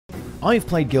I've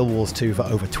played Guild Wars 2 for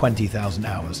over 20,000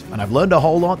 hours, and I've learned a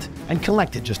whole lot and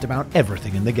collected just about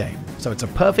everything in the game, so it's a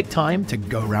perfect time to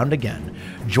go round again.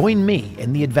 Join me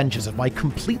in the adventures of my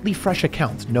completely fresh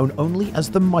account known only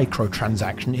as the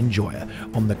Microtransaction Enjoyer,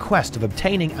 on the quest of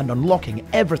obtaining and unlocking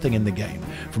everything in the game,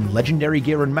 from legendary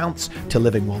gear and mounts to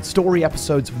living world story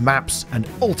episodes, maps, and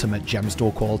ultimate gem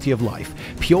store quality of life,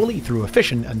 purely through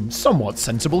efficient and somewhat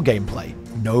sensible gameplay.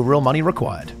 No real money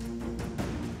required.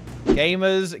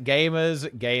 Gamers, gamers,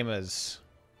 gamers.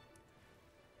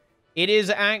 It is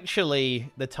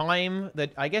actually the time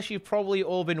that I guess you've probably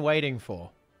all been waiting for.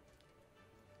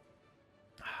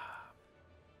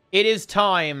 It is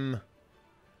time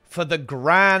for the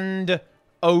grand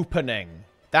opening.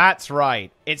 That's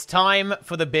right. It's time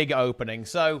for the big opening.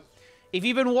 So, if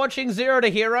you've been watching Zero to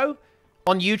Hero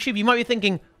on YouTube, you might be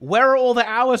thinking, where are all the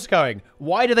hours going?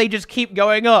 Why do they just keep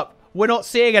going up? We're not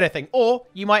seeing anything. Or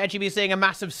you might actually be seeing a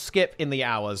massive skip in the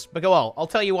hours. But well, I'll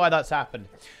tell you why that's happened.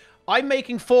 I'm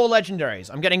making 4 legendaries.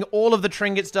 I'm getting all of the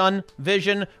trinkets done.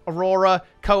 Vision, Aurora,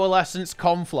 Coalescence,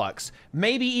 Conflux.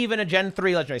 Maybe even a Gen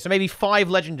 3 legendary. So maybe 5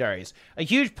 legendaries. A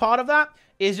huge part of that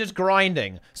is just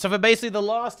grinding. So for basically the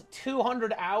last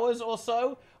 200 hours or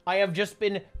so, I have just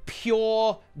been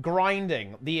pure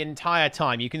grinding the entire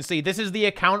time. You can see this is the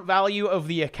account value of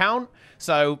the account.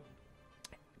 So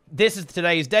this is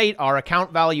today's date. Our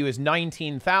account value is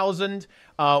 19,000.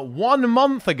 1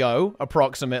 month ago,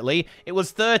 approximately, it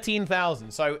was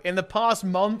 13,000. So in the past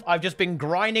month, I've just been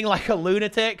grinding like a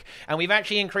lunatic, and we've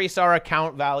actually increased our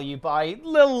account value by a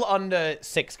little under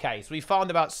 6k. So we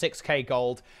farmed about 6k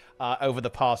gold over the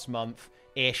past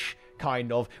month-ish.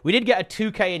 Kind of. We did get a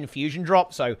 2k infusion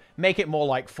drop, so make it more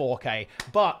like 4k.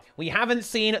 But we haven't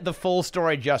seen the full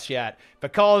story just yet,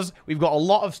 because we've got a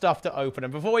lot of stuff to open.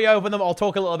 And before we open them, I'll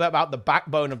talk a little bit about the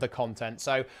backbone of the content.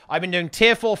 So I've been doing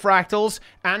tier 4 fractals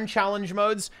and challenge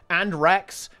modes and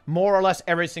Rex more or less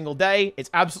every single day.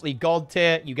 It's absolutely god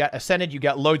tier. You get ascended, you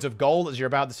get loads of gold, as you're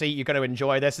about to see. You're going to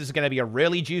enjoy this. This is going to be a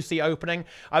really juicy opening.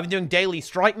 I've been doing daily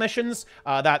strike missions.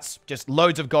 That's just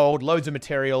loads of gold, loads of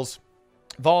materials,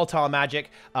 volatile magic,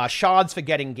 shards for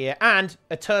getting gear, and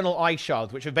eternal ice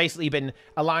shards, which have basically been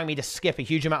allowing me to skip a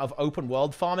huge amount of open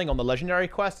world farming on the legendary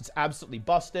quest. It's absolutely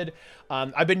busted.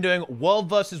 I've been doing world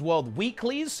versus world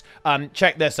weeklies.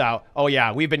 Check this out. Oh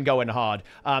yeah, we've been going hard.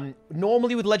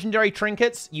 Normally with legendary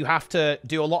trinkets, you have to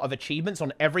do a lot of achievements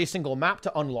on every single map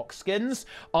to unlock skins.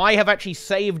 I have actually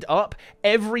saved up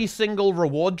every single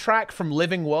reward track from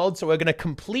living world, so we're going to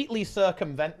completely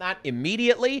circumvent that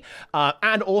immediately,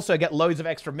 and also get loads of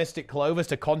extra Mystic Clovers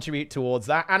to contribute towards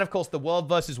that. And of course, the World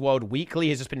vs. World Weekly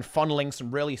has just been funneling some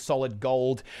really solid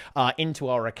gold into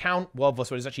our account. World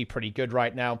vs. World is actually pretty good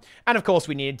right now. And of course,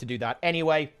 we needed to do that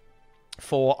anyway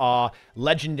for our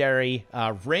legendary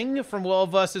ring from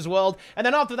World vs. World. And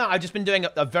then after that, I've just been doing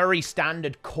a very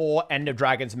standard core End of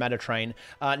Dragons meta train,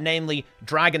 namely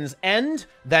Dragon's End,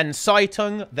 then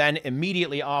Saitung, then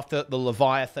immediately after the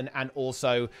Leviathan, and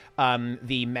also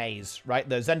the Maze, right?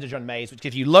 The Zendajun Maze, which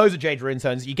gives you loads of Jade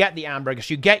Runestones. You get the Ambergris,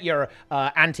 you get your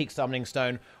Antique Summoning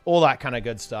Stone, all that kind of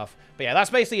good stuff. But yeah, that's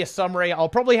basically a summary. I'll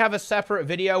probably have a separate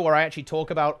video where I actually talk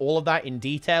about all of that in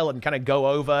detail and kind of go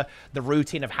over the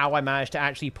routine of how I managed to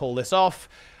actually pull this off.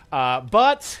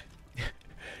 But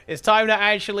it's time to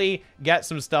actually get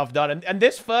some stuff done. And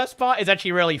this first part is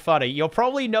actually really funny. You're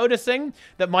probably noticing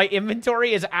that my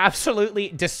inventory is absolutely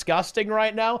disgusting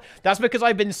right now. That's because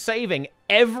I've been saving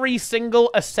every single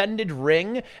ascended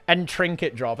ring and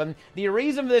trinket drop. And the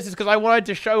reason for this is because I wanted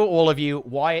to show all of you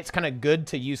why it's kind of good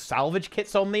to use salvage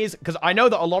kits on these, because I know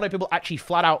that a lot of people actually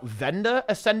flat out vendor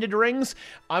ascended rings.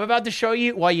 I'm about to show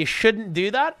you why you shouldn't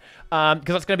do that, because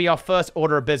that's going to be our first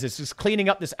order of business, just cleaning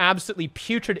up this absolutely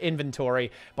putrid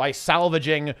inventory by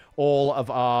salvaging all of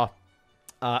our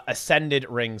ascended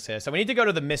rings here. So we need to go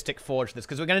to the Mystic Forge for this,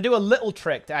 because we're going to do a little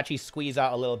trick to actually squeeze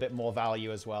out a little bit more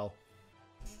value as well.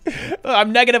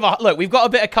 I'm negative. Look, we've got a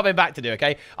bit of coming back to do,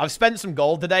 okay? I've spent some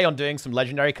gold today on doing some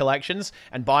legendary collections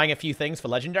and buying a few things for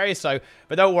legendaries, so,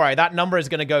 but don't worry, that number is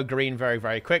going to go green very,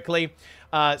 very quickly.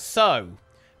 So,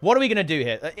 what are we going to do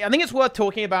here? I think it's worth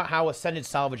talking about how Ascended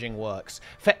Salvaging works.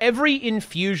 For every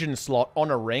infusion slot on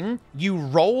a ring, you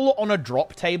roll on a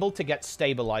drop table to get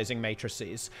Stabilizing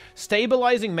Matrices.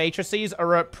 Stabilizing Matrices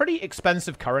are a pretty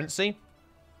expensive currency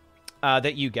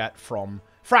that you get from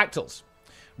Fractals.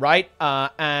 Right?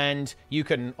 And you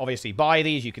can obviously buy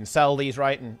these, you can sell these,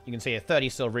 right? And you can see a 30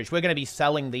 silver each. We're going to be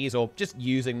selling these or just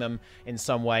using them in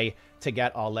some way to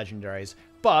get our legendaries.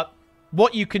 But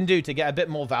what you can do to get a bit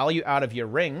more value out of your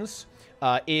rings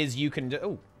is you can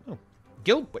do... Oh,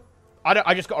 guild...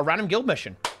 I just got a random guild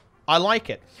mission. I like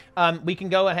it. We can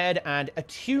go ahead and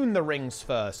attune the rings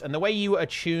first. And the way you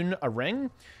attune a ring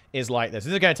is like this.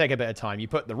 This is going to take a bit of time. You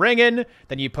put the ring in,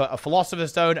 then you put a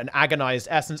Philosopher's Stone, an Agonized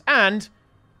Essence, and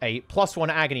a +1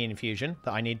 Agony Infusion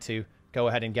that I need to go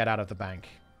ahead and get out of the bank.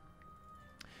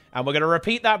 And we're going to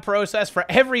repeat that process for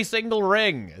every single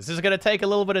ring. This is going to take a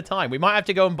little bit of time. We might have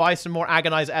to go and buy some more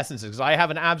Agonized Essences, because I have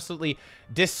an absolutely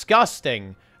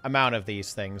disgusting amount of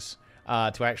these things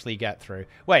to actually get through.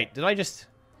 Wait, did I just...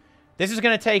 This is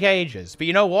going to take ages, but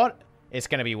you know what? It's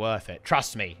going to be worth it.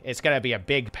 Trust me, it's going to be a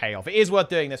big payoff. It is worth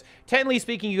doing this. Technically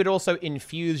speaking, you could also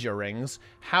infuse your rings.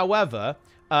 However,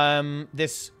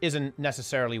 this isn't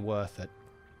necessarily worth it.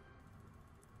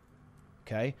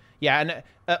 Okay. Yeah, and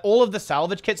all of the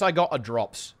salvage kits I got are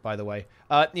drops, by the way.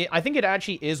 I think it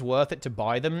actually is worth it to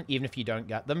buy them, even if you don't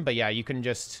get them. But yeah, you can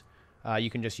just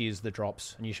use the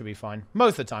drops, and you should be fine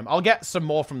most of the time. I'll get some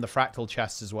more from the fractal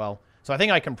chests as well. So I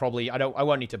think I can probably... I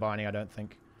won't need to buy any, I don't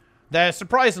think. They're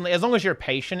surprisingly... As long as you're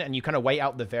patient and you kind of wait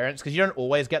out the variants, because you don't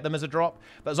always get them as a drop,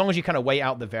 but as long as you kind of wait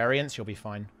out the variants, you'll be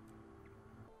fine.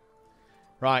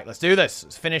 Right, let's do this.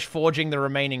 Let's finish forging the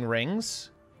remaining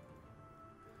rings.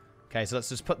 Okay, so let's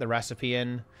just put the recipe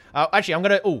in. Actually, I'm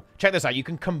going to... Oh, check this out. You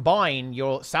can combine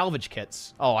your salvage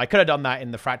kits. Oh, I could have done that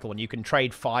in the Fractal one. You can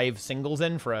trade 5 singles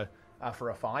in for a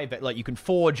 5. But, like, you can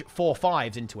forge 4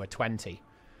 5s into a 20.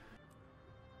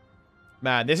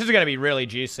 Man, this is going to be really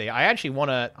juicy. I actually want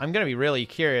to... I'm going to be really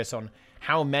curious on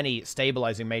how many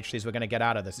stabilizing matrices we're going to get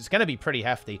out of this. It's going to be pretty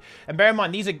hefty. And bear in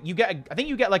mind, these are... I think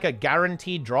you get, like, a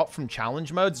guaranteed drop from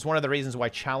challenge modes. It's one of the reasons why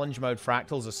challenge mode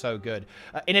fractals are so good.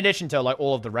 In addition to, like,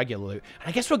 all of the regular loot. And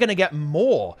I guess we're going to get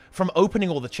more from opening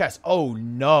all the chests. Oh,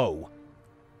 no.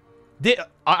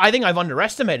 I think I've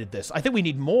underestimated this. I think we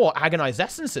need more Agonized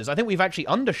Essences. I think we've actually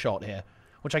undershot here.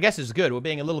 Which I guess is good. We're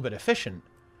being a little bit efficient.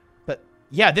 But...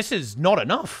 yeah, this is not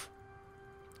enough.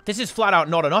 This is flat out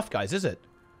not enough, guys, is it?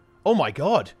 Oh my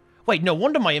god. Wait, no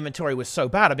wonder my inventory was so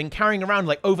bad. I've been carrying around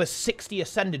like over 60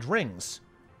 Ascended rings.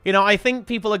 You know, I think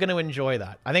people are going to enjoy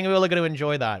that. I think people are going to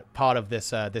enjoy that part of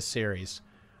this this series.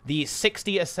 The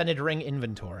 60 Ascended ring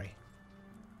inventory.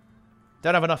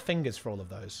 Don't have enough fingers for all of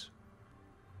those.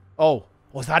 Oh,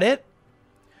 was that it?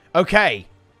 Okay.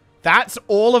 That's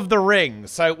all of the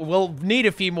rings. So we'll need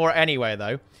a few more anyway,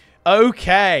 though.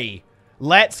 Okay.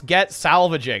 Let's get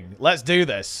salvaging. Let's do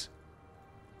this.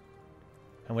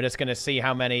 And we're just going to see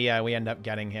how many we end up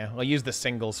getting here. I'll use the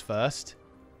singles first.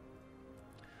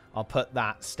 I'll put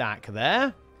that stack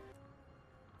there.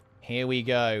 Here we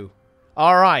go.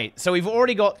 All right. So we've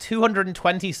already got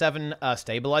 227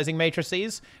 stabilizing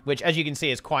matrices, which, as you can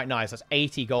see, is quite nice. That's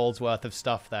 80 gold's worth of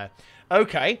stuff there.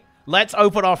 Okay. Let's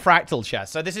open our fractal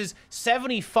chest. So this is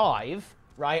 75,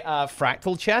 right,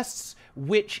 fractal chests,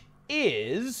 which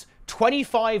is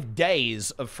 25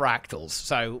 days of fractals.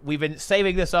 So we've been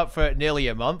saving this up for nearly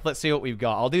a month. Let's see what we've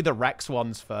got. I'll do the Rex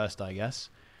ones first, I guess.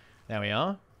 There we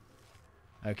are.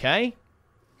 Okay.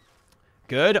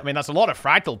 Good. I mean, that's a lot of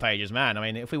fractal pages, man. I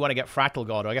mean, if we want to get Fractal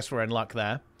God, I guess we're in luck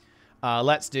there.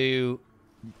 Let's do...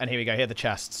 And here we go. Here are the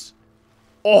chests.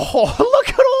 Oh, look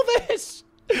at all this!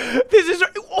 This is...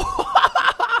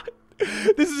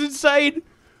 This is insane!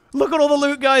 Look at all the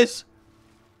loot, guys!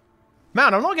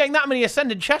 Man, I'm not getting that many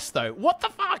Ascended chests, though. What the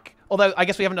fuck? Although, I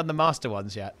guess we haven't done the Master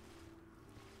ones yet.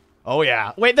 Oh,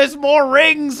 yeah. Wait, there's more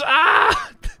rings!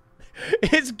 Ah!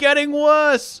 It's getting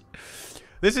worse!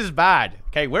 This is bad.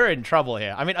 Okay, we're in trouble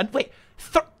here. I mean, wait.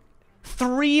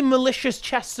 3 malicious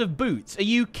chests of boots? Are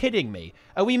you kidding me?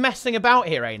 Are we messing about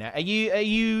here, ArenaNet? Are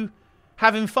you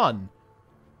having fun?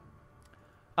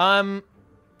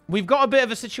 We've got a bit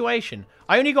of a situation.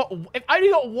 I only got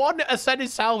 1 Ascended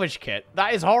salvage kit.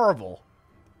 That is horrible.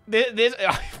 This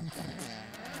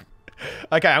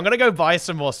okay, I'm gonna go buy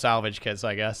some more salvage kits,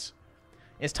 I guess.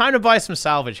 It's time to buy some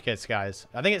salvage kits, guys.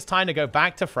 I think it's time to go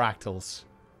back to fractals.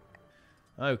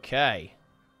 Okay.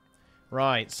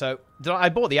 Right, so I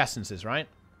bought the essences, right?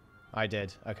 I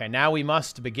did. Okay, now we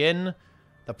must begin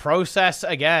the process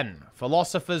again.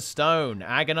 Philosopher's Stone,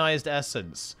 Agonized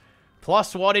Essence,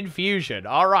 +1 infusion.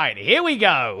 All right, here we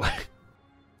go.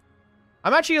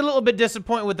 I'm actually a little bit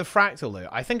disappointed with the fractal loot.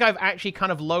 I think I've actually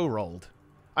kind of low-rolled.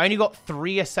 I only got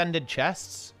 3 Ascended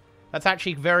chests. That's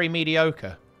actually very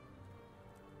mediocre.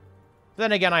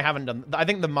 Then again, I haven't done... I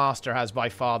think the Master has by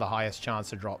far the highest chance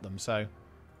to drop them, so...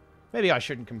 maybe I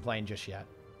shouldn't complain just yet.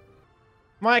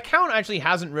 My account actually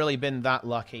hasn't really been that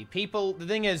lucky. People, the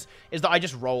thing is that I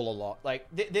just roll a lot. Like,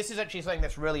 this is actually something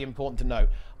that's really important to note.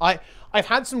 I've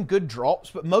had some good drops,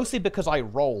 but mostly because I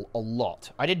roll a lot.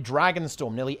 I did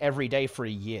Dragonstorm nearly every day for a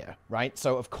year, right?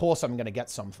 So, of course, I'm going to get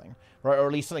something, right? Or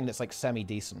at least something that's, like,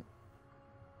 semi-decent.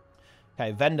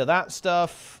 Okay, vendor that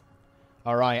stuff.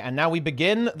 All right, and now we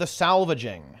begin the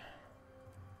salvaging.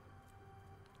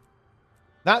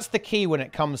 That's the key when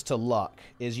it comes to luck,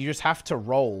 is you just have to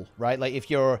roll, right? Like,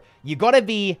 if you gotta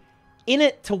be in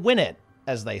it to win it,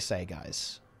 as they say,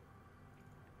 guys.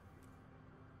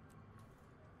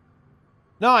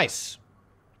 Nice.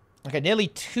 Okay, nearly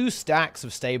 2 stacks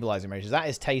of stabilizing mages. That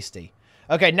is tasty.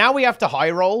 Okay, now we have to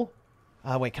high roll.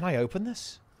 Wait, can I open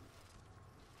this?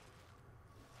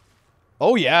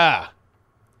 Oh, yeah.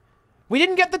 We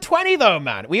didn't get the 20, though,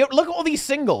 man. Look at all these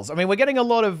singles. I mean, we're getting a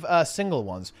lot of single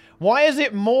ones. Why is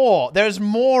it more? There's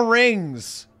more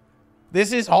rings.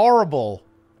 This is horrible.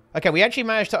 Okay, we actually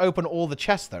managed to open all the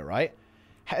chests, though, right?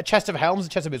 A chest of helms, a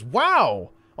chest of bits.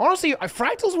 Wow. Honestly,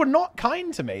 fractals were not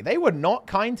kind to me. They were not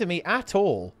kind to me at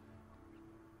all.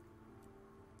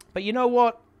 But you know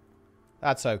what?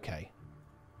 That's okay.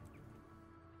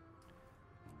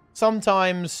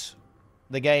 Sometimes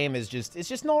the game is just, it's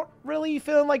just not really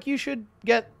feeling like you should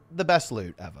get the best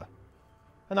loot ever.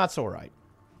 And that's all right.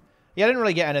 Yeah, I didn't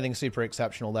really get anything super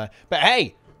exceptional there. But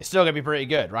hey, it's still going to be pretty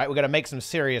good, right? We're going to make some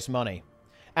serious money.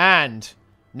 And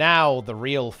now the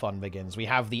real fun begins. We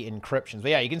have the encryptions.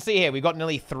 But yeah, you can see here, we've got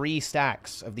nearly 3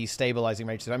 stacks of these stabilizing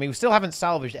matrices. I mean, we still haven't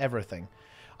salvaged everything.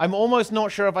 I'm almost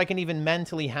not sure if I can even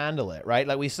mentally handle it, right?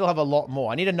 Like, we still have a lot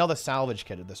more. I need another salvage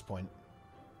kit at this point.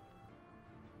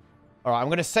 All right, I'm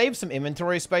going to save some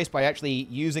inventory space by actually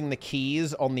using the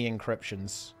keys on the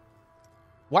encryptions.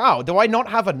 Wow, do I not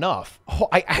have enough? Oh,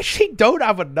 I actually don't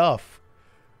have enough.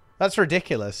 That's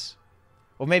ridiculous.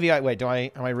 Or maybe wait,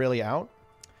 am I really out?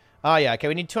 Ah, yeah, okay,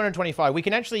 we need 225. We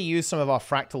can actually use some of our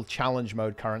Fractal Challenge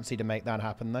mode currency to make that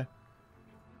happen, though.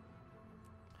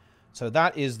 So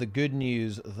that is the good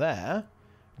news there.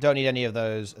 Don't need any of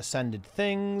those ascended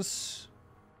things.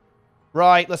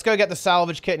 Right, let's go get the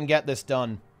salvage kit and get this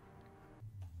done.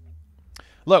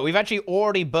 Look, we've actually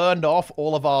already burned off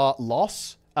all of our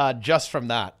loss just from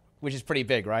that, which is pretty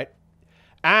big, right?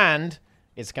 And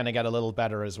it's going to get a little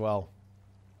better as well.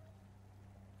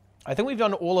 I think we've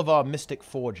done all of our Mystic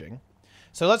Forging.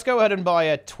 So let's go ahead and buy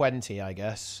a 20, I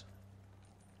guess.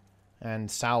 And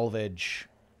salvage.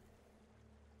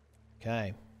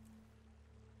 Okay.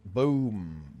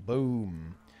 Boom.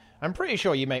 Boom. I'm pretty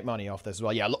sure you make money off this as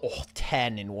well. Yeah, oh,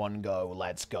 10 in one go.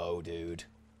 Let's go, dude.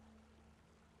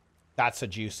 That's a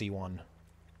juicy one.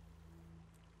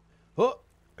 Huh.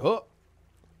 Huh.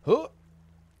 Huh.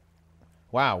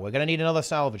 Wow, we're going to need another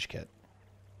salvage kit.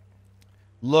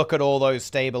 Look at all those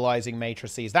stabilizing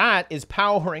matrices. That is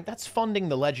powering... That's funding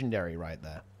the legendary right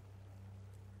there.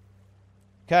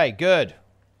 Okay, good.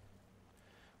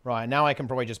 Right, now I can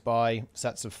probably just buy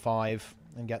sets of 5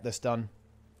 and get this done.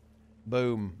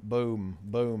 Boom, boom,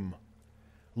 boom.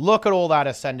 Look at all that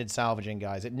ascended salvaging,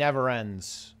 guys. It never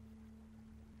ends.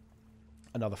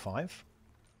 Another 5.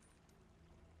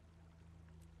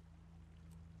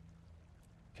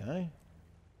 Okay.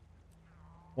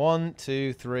 1,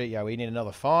 2, 3. Yeah, we need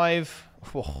another 5.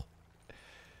 Whoa.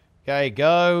 Okay,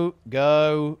 go,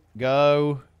 go,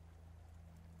 go.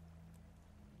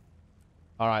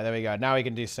 All right, there we go. Now we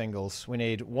can do singles. We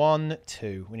need 1,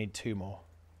 2. We need 2 more.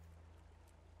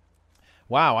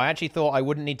 Wow, I actually thought I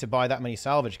wouldn't need to buy that many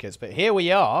salvage kits, but here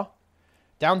we are,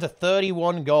 down to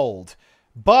 31 gold.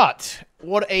 But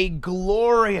what a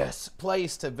glorious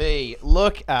place to be.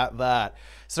 Look at that.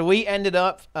 So we ended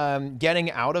up getting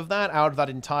out of that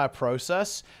entire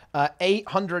process,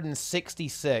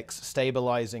 866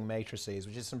 stabilizing matrices,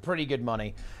 which is some pretty good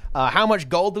money. How much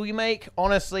gold do we make?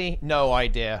 Honestly, no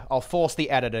idea. I'll force the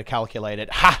editor to calculate it.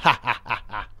 Ha ha ha ha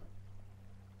ha.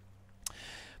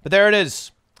 But there it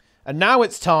is. And now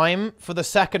it's time for the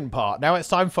second part. Now it's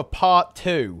time for part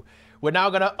 2. We're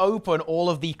now going to open all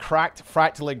of the cracked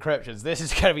fractal encryptions. This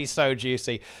is going to be so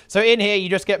juicy. So in here, you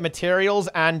just get materials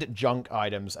and junk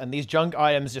items. And these junk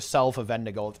items just sell for vendor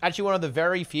gold. It's actually one of the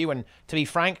very few, and to be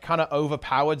frank, kind of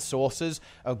overpowered sources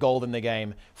of gold in the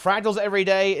game. Fractals every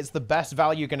day, it's the best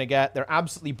value you're going to get. They're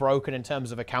absolutely broken in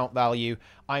terms of account value.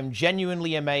 I'm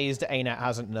genuinely amazed ArenaNet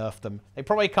hasn't nerfed them. They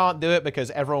probably can't do it because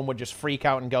everyone would just freak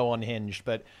out and go unhinged.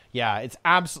 But yeah, it's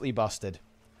absolutely busted.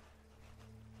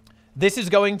 This is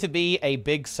going to be a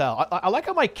big sell. I like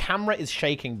how my camera is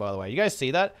shaking, by the way. You guys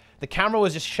see that? The camera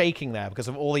was just shaking there because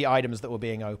of all the items that were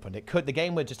being opened. The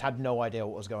game would just had no idea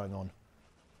what was going on.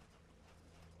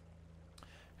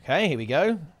 Okay, here we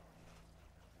go.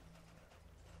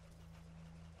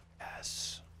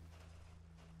 Yes.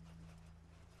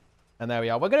 And there we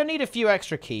are. We're going to need a few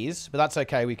extra keys, but that's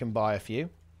okay. We can buy a few.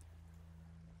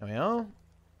 There we are.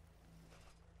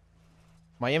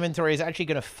 My inventory is actually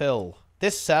going to fill.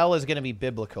 This sell is going to be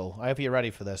biblical. I hope you're ready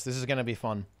for this. This is going to be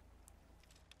fun.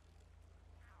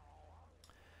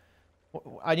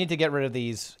 I need to get rid of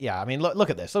these. Yeah, I mean, look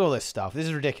at this. Look at all this stuff. This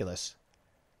is ridiculous.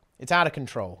 It's out of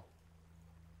control.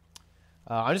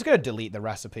 I'm just going to delete the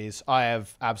recipes. I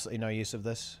have absolutely no use of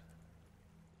this.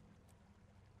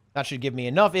 That should give me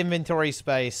enough inventory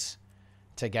space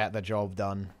to get the job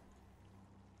done.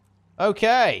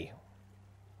 Okay.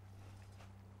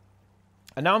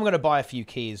 And now I'm going to buy a few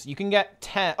keys. You can get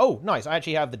 10. Oh, nice. I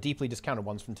actually have the deeply discounted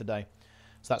ones from today.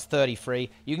 So that's 33.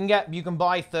 You can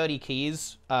buy 30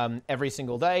 keys every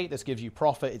single day. This gives you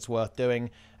profit. It's worth doing.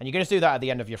 And you can just do that at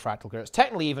the end of your Fractal career. It's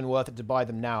technically even worth it to buy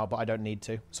them now, but I don't need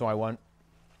to, so I won't.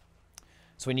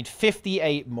 So we need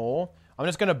 58 more. I'm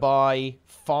just going to buy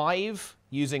 5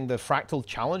 using the Fractal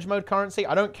Challenge Mode currency.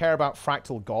 I don't care about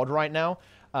Fractal God right now,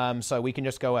 so we can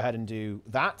just go ahead and do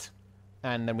that.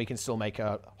 And then we can still make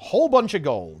a whole bunch of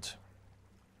gold.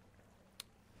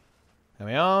 There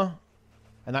we are.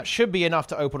 And that should be enough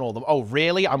to open all of them. Oh,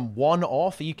 really? I'm 1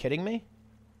 off? Are you kidding me?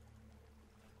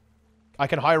 I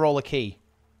can high roll a key.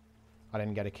 I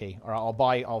didn't get a key. All right, I'll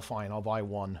buy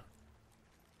 1.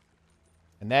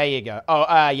 And there you go.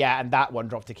 Oh, yeah, and that one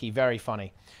dropped a key. Very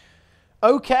funny.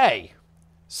 Okay.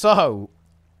 So,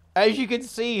 as you can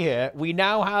see here, we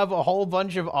now have a whole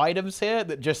bunch of items here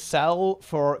that just sell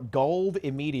for gold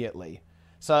immediately.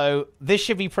 So, this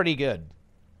should be pretty good.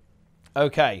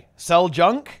 Okay. Sell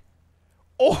junk.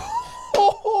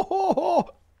 Oh,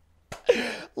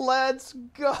 let's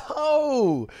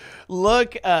go.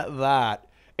 Look at that.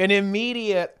 An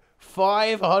immediate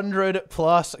 500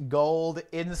 plus gold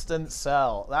instant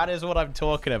sell. That is what I'm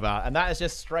talking about. And that is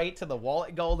just straight to the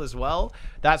wallet gold as well.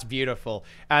 That's beautiful.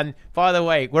 And by the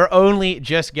way, we're only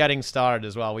just getting started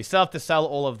as well. We still have to sell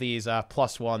all of these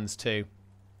plus ones too.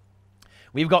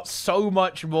 We've got so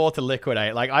much more to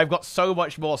liquidate. Like, I've got so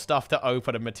much more stuff to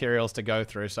open and materials to go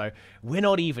through. So we're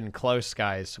not even close,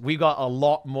 guys. We've got a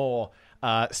lot more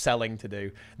selling to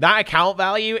do. That account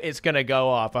value is going to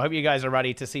go up. I hope you guys are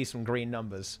ready to see some green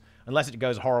numbers. Unless it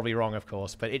goes horribly wrong, of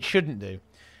course. But it shouldn't do.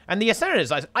 And the Ascended,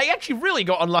 I actually really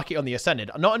got unlucky on the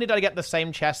Ascended. Not only did I get the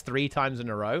same chest 3 times in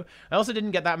a row, I also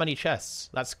didn't get that many chests.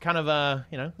 That's kind of,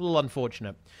 you know, a little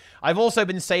unfortunate. I've also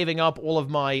been saving up all of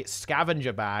my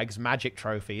scavenger bags, magic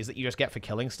trophies, that you just get for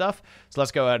killing stuff. So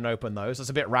let's go ahead and open those. That's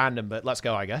a bit random, but let's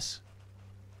go, I guess.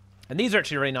 And these are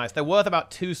actually really nice. They're worth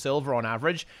about 2 silver on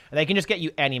average, and they can just get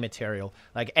you any material.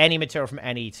 Like, any material from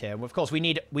any tier. Of course, we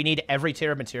need every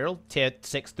tier of material, tier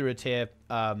 6 through a tier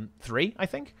 3, I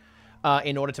think,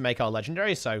 in order to make our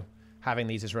legendaries. So having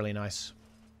these is really nice.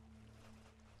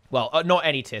 Well, not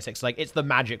any tier 6. Like, it's the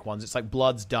magic ones. It's like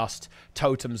Bloods, Dust,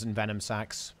 Totems, and Venom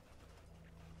Sacks.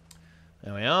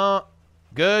 There we are.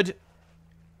 Good.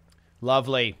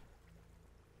 Lovely.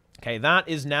 Okay, that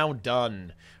is now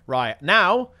done. Right,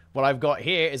 now, what I've got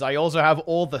here is I also have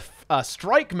all the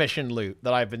strike mission loot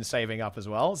that I've been saving up as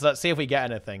well. So let's see if we get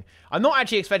anything. I'm not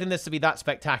actually expecting this to be that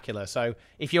spectacular. So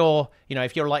if you're, you know,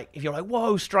 if you're like,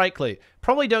 whoa, strike loot,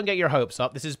 probably don't get your hopes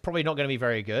up. This is probably not going to be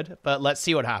very good, but let's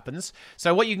see what happens.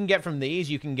 So what you can get from these,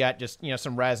 you can get just, you know,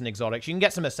 some rares and exotics. You can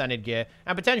get some Ascended gear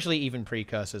and potentially even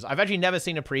precursors. I've actually never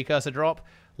seen a precursor drop.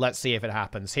 Let's see if it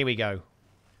happens. Here we go.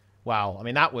 Wow. I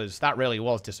mean, that really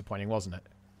was disappointing, wasn't it?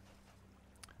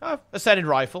 Ascended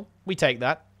rifle. We take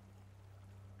that.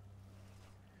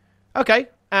 Okay.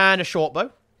 And a short bow.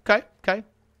 Okay. Okay.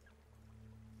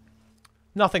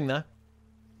 Nothing there.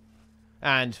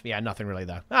 And, yeah, nothing really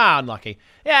there. Ah, unlucky.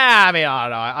 Yeah, I mean, I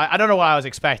don't know. I don't know what I was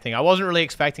expecting. I wasn't really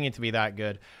expecting it to be that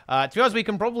good. To be honest, we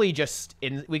can probably just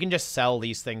sell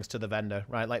these things to the vendor,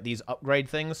 right? Like these upgrade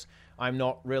things. I'm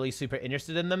not really super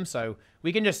interested in them, so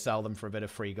we can just sell them for a bit of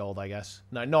free gold, I guess.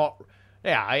 No, not...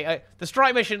 Yeah, the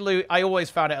strike mission loot, I always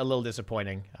found it a little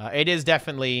disappointing. It is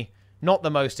definitely not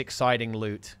the most exciting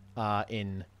loot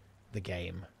in the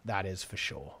game. That is for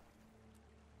sure.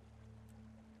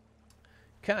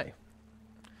 Okay.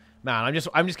 Man,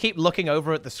 I'm just keep looking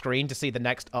over at the screen to see the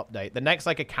next update. The next,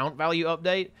 like, account value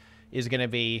update is going to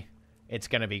be... It's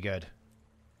going to be good.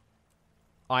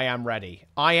 I am ready.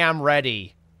 I am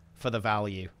ready for the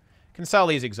value. Can sell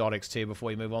these exotics too before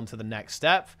we move on to the next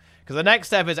step, because the next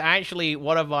step is actually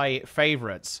one of my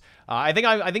favorites. I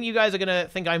think you guys are gonna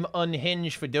think I'm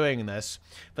unhinged for doing this,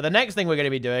 but the next thing we're gonna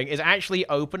be doing is actually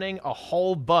opening a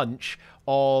whole bunch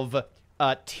of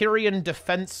Tyrian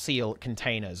Defense Seal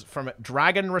containers from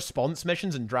Dragon Response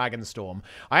missions and Dragonstorm.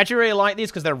 I actually really like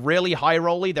these because they're really high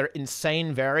rolly. They're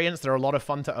insane variants. They're a lot of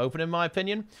fun to open, in my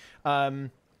opinion.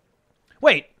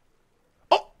 Wait.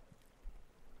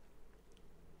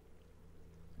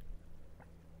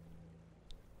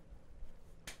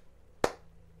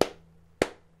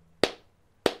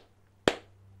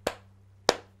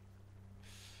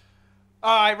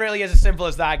 Oh, it really is as simple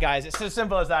as that, guys. It's as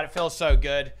simple as that. It feels so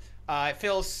good. It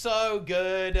feels so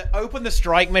good. Open the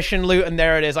strike mission loot, and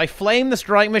there it is. I flame the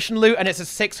strike mission loot, and it's a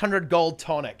 600 gold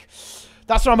tonic.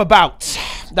 That's what I'm about.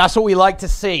 That's what we like to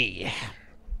see.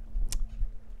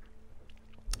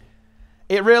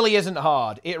 It really isn't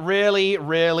hard. It really,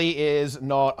 really is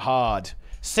not hard.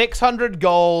 600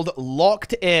 gold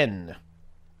locked in.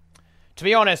 To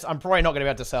be honest, I'm probably not going to be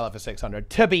able to sell it for 600,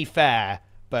 to be fair.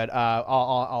 But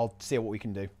I'll see what we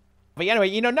can do. But anyway,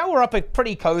 you know, now we're up a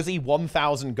pretty cozy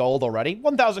 1,000 gold already.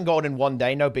 1,000 gold in one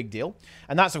day, no big deal.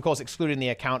 And that's, of course, excluding the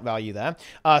account value there.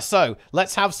 So,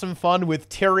 let's have some fun with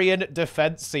Tyrian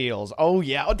defense seals. Oh,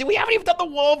 yeah. Oh, we haven't even done the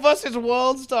world versus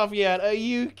world stuff yet. Are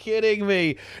you kidding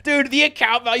me? Dude, the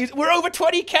account values, we're over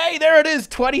 20k. There it is,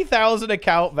 20,000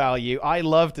 account value. I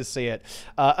love to see it.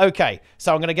 Okay,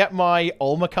 so I'm going to get my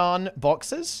Olmechan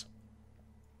boxes.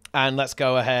 And let's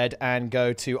go ahead and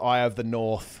go to Eye of the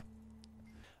North.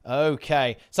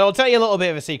 Okay, so I'll tell you a little bit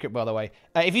of a secret, by the way.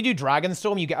 If you do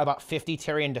Dragonstorm, you get about 50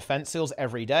 Tyrian defense seals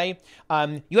every day.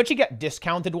 You actually get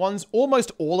discounted ones.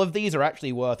 Almost all of these are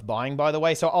actually worth buying, by the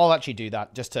way, so I'll actually do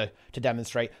that just to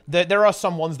demonstrate. There are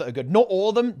some ones that are good. Not all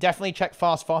of them. Definitely check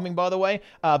fast farming, by the way.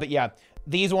 But yeah,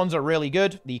 these ones are really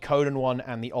good. The Coden one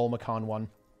and the Olmechan one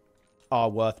are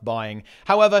worth buying.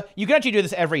 However, you can actually do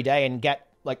this every day and get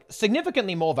like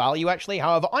significantly more value, actually.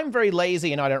 However, I'm very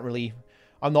lazy and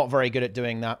I'm not very good at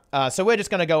doing that. So we're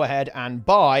just going to go ahead and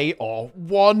buy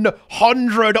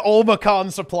 100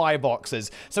 Olmechan supply boxes.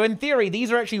 So in theory,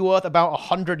 these are actually worth about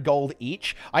 100 gold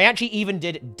each. I actually even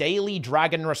did daily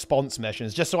dragon response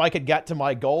missions just so I could get to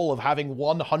my goal of having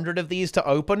 100 of these to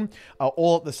open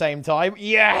all at the same time.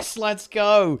 Yes, let's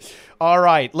go. All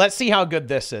right, let's see how good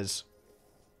this is.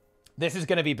 This is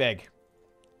going to be big.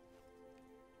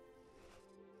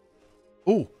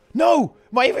 Ooh, no!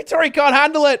 My inventory can't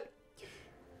handle it!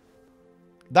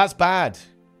 That's bad.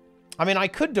 I mean, I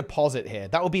could deposit here.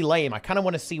 That would be lame. I kind of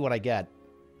want to see what I get.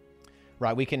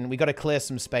 Right, we got to clear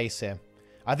some space here.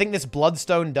 I think this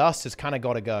bloodstone dust has kind of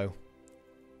got to go.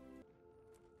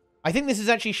 I think this is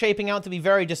actually shaping out to be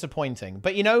very disappointing.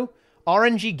 But, you know,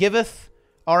 RNG giveth,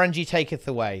 RNG taketh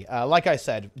away. Like I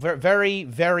said, very,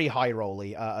 very high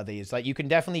rolly are these. Like, you can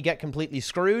definitely get completely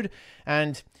screwed,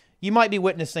 and you might be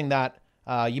witnessing that.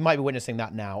 You might be witnessing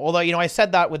that now. Although, you know, I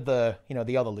said that with the, you know,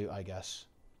 the other loot, I guess.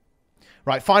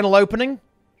 Right, final opening.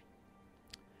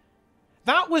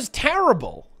 That was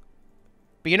terrible.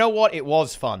 But you know what? It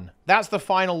was fun. That's the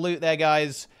final loot there,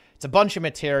 guys. It's a bunch of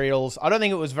materials. I don't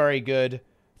think it was very good.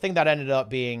 I think that ended up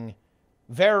being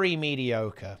very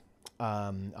mediocre.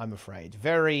 I'm afraid.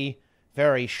 Very,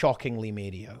 very shockingly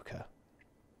mediocre.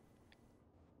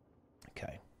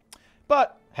 Okay.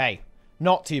 But, hey.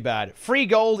 Not too bad. Free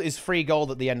gold is free gold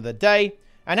at the end of the day.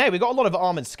 And hey, we got a lot of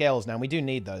armored scales now. We do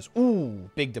need those. Ooh,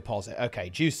 big deposit.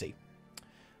 Okay, juicy.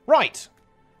 Right.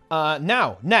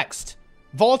 Now, next.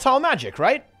 Volatile magic,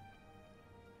 right?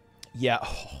 Yeah.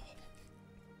 Oh.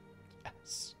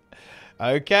 Yes.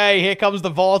 Okay, here comes the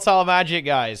volatile magic,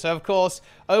 guys. So, of course,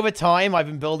 over time, I've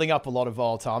been building up a lot of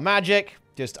volatile magic.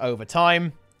 Just over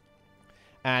time.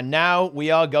 And now we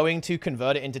are going to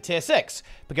convert it into tier 6.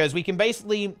 Because we can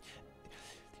basically...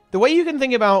 The way you can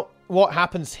think about what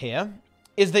happens here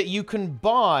is that you can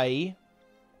buy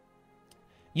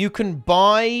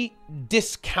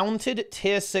discounted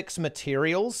tier 6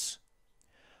 materials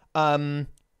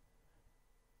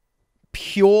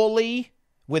purely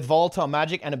with volatile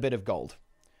magic and a bit of gold.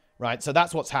 Right? So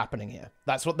that's what's happening here.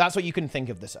 That's what you can think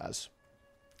of this as.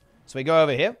 So we go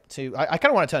over here to I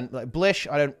kind of want to turn like Blish,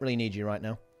 I don't really need you right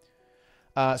now.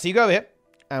 So you go over here.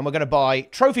 And we're going to buy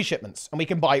trophy shipments. And we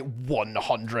can buy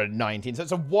 119. So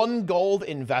it's a 1 gold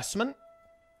investment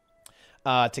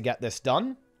to get this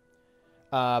done.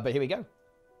 But here we go.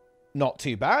 Not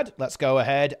too bad. Let's go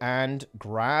ahead and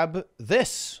grab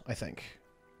this, I think.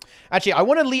 Actually, I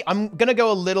want to leave... I'm going to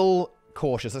go a little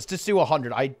cautious. Let's just do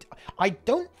 100. I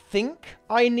don't think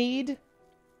I need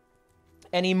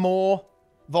any more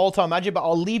volatile magic, but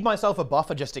I'll leave myself a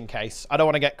buffer just in case. I don't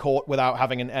want to get caught without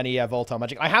having any volatile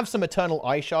magic. I have some eternal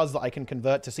eye shards that I can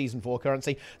convert to season 4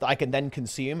 currency that I can then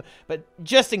consume, but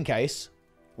just in case,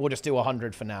 we'll just do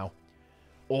 100 for now.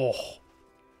 Oh,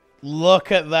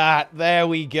 look at that. There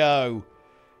we go.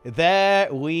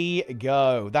 There we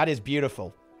go. That is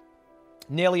beautiful.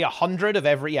 Nearly 100 of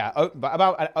every, yeah,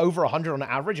 about over 100 on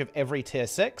average of every tier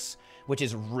 6, which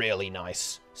is really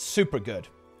nice. Super good.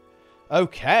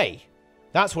 Okay.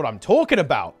 That's what I'm talking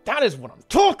about. That is what I'm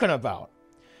talking about.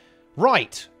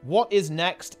 Right. What is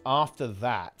next after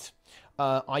that?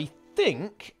 I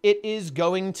think it is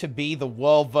going to be the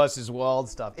world versus world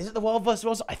stuff. Is it the world versus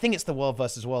world stuff? I think it's the world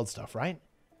versus world stuff, right?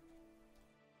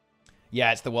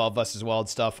 Yeah, it's the world versus world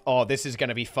stuff. Oh, this is going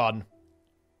to be fun.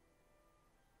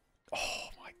 Oh,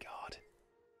 my God.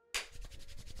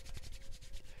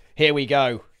 Here we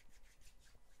go.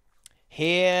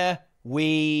 Here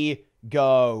we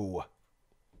go.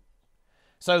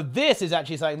 So this is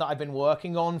actually something that I've been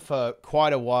working on for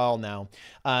quite a while now.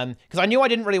 Because I knew I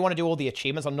didn't really want to do all the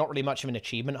achievements. I'm not really much of an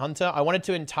achievement hunter. I wanted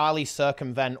to entirely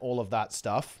circumvent all of that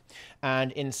stuff.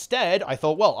 And instead, I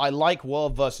thought, well, I like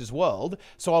World versus World,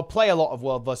 so I'll play a lot of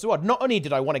World versus World. Not only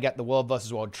did I want to get the World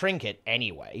versus World trinket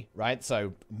anyway, right?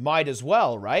 So might as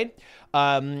well, right?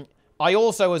 I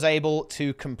also was able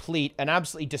to complete an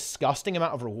absolutely disgusting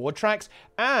amount of reward tracks,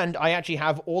 and I actually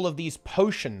have all of these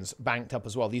potions banked up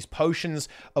as well. These potions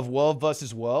of World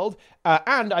versus World,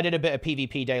 and I did a bit of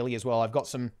PvP daily as well. I've got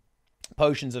some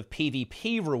potions of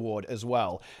PvP reward as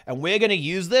well. And we're going to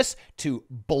use this to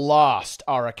blast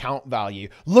our account value.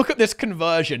 Look at this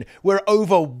conversion. We're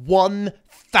over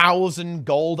 1,000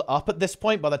 gold up at this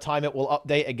point by the time it will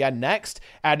update again next.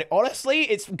 And honestly,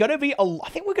 it's going to be, I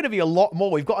think we're going to be a lot more.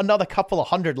 We've got another couple of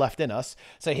hundred left in us.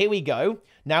 So here we go.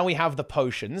 Now we have the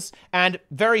potions. And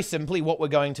very simply, what we're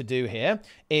going to do here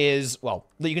is, well,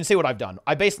 you can see what I've done.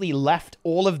 I basically left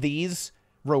all of these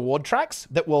reward tracks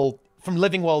that will from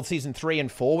Living World Season 3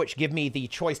 and 4, which give me the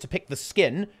choice to pick the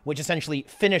skin, which essentially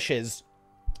finishes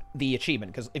the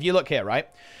achievement. Because if you look here, right,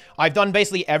 I've done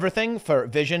basically everything for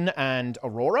Vision and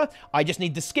Aurora. I just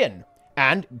need the skin.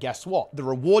 And guess what? The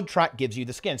reward track gives you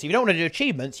the skin. So if you don't want to do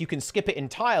achievements, you can skip it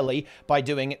entirely by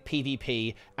doing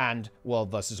PvP and World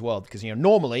versus World. Because, you know,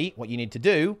 normally what you need to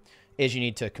do is you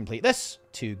need to complete this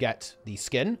to get the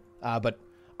skin. But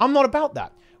I'm not about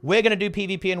that. We're going to do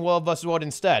PvP and World versus World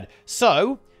instead.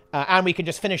 So and we can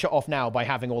just finish it off now by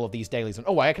having all of these dailies. And,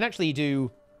 oh, I can actually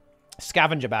do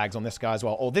scavenger bags on this guy as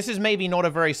well. Oh, this is maybe not a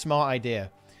very smart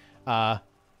idea. There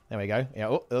we go.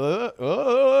 Yeah,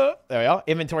 there we are.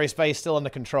 Inventory space still under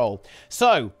control.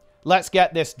 So, let's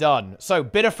get this done. So,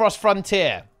 Bitterfrost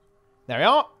Frontier. There we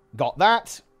are. Got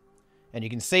that. And you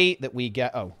can see that we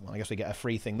get, oh, well, I guess we get a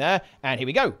free thing there. And here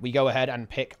we go. We go ahead and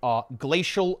pick our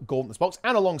Glacial Gauntlets box.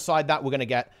 And alongside that, we're going to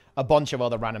get a bunch of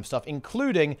other random stuff,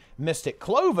 including Mystic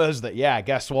Clovers that, yeah,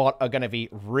 guess what, are going to be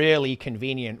really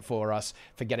convenient for us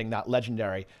for getting that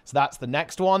legendary. So that's the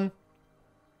next one.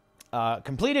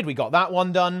 Completed. We got that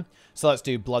one done. So let's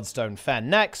do Bloodstone Fen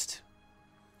next.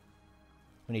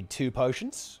 We need 2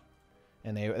 potions.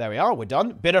 And there we are. We're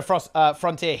done. Bitterfrost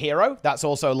Frontier Hero. That's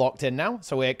also locked in now.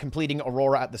 So we're completing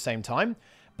Aurora at the same time.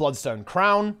 Bloodstone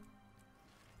Crown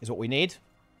is what we need.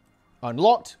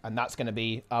 Unlocked. And that's going to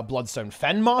be Bloodstone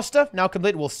Fen Master. Now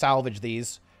complete. We'll salvage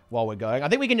these while we're going. I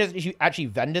think we can just actually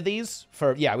vendor these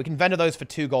for... Yeah, we can vendor those for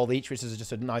 2 gold each, which is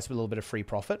just a nice little bit of free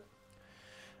profit.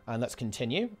 And let's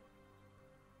continue.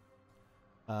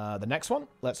 The next one.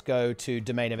 Let's go to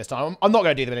Domain of Istan. I'm not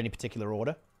going to do them in any particular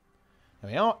order. There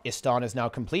we are. Istan is now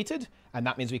completed, and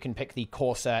that means we can pick the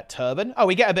Corsair Turban. Oh,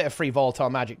 we get a bit of free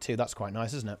volatile magic too. That's quite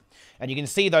nice, isn't it? And you can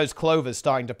see those clovers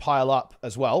starting to pile up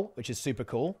as well, which is super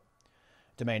cool.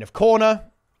 Domain of Corner.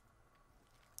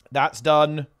 That's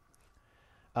done.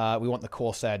 We want the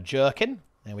Corsair Jerkin.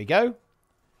 There we go.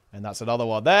 And that's another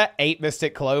one there. 8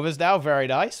 Mystic Clovers now. Very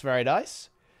nice. Very nice.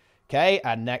 Okay,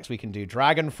 and next we can do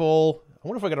Dragonfall. I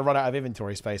wonder if we're going to run out of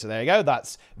inventory space. So there you go.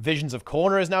 That's Visions of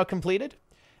Corner is now completed.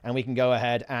 And we can go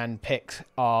ahead and pick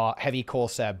our heavy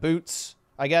Corsair boots,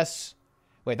 I guess.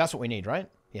 Wait, that's what we need, right?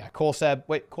 Yeah, Corsair...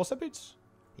 Wait, Corsair boots?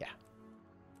 Yeah.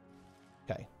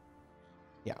 Okay.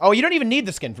 Yeah. Oh, you don't even need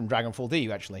the skin from Dragonfall, do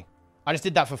you, actually? I just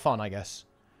did that for fun, I guess.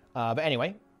 But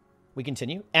anyway, we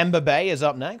continue. Ember Bay is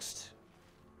up next.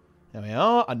 There we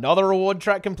are. Another reward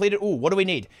track completed. Ooh, what do we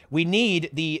need? We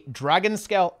need the Dragon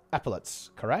Scale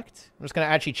Epaulets, correct? I'm just going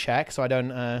to actually check so I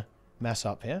don't mess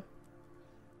up here.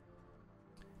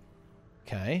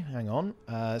 Okay, hang on.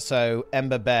 So,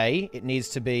 Ember Bay, it needs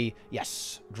to be,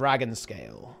 yes, Dragon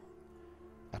Scale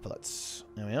Epaulets.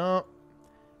 There we are.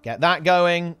 Get that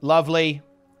going. Lovely.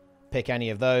 Pick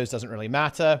any of those. Doesn't really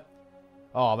matter.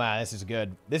 Oh, man, this is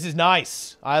good. This is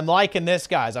nice. I'm liking this,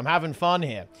 guys. I'm having fun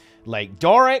here. Lake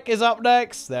Doric is up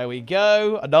next. There we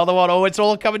go. Another one. Oh, it's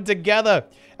all coming together.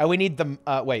 And we need the...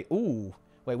 wait, ooh.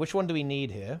 Wait, which one do we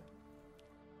need here?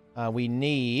 We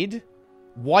need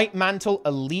White Mantle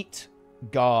Elite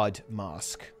Guard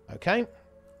Mask. Okay.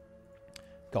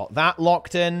 Got that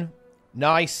locked in.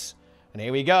 Nice. And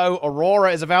here we go.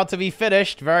 Aurora is about to be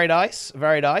finished. Very nice.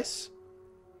 Very nice.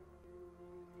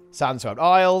 Sandswept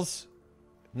Isles.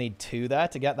 Need 2 there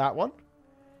to get that one.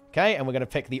 Okay, and we're going to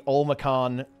pick the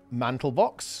Olmacan Mantle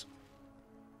Box.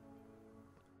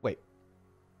 Wait.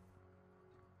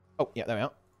 Oh, yeah, there we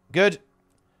are. Good.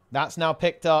 That's now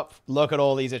picked up. Look at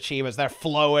all these achievements. They're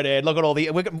flowing in. Look at all the...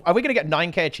 Are we going to get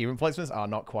 9k achievement points for this? Oh,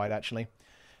 not quite, actually.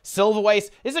 Silver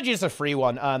Waste. This is actually just a free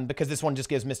one because this one just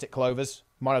gives Mystic Clovers.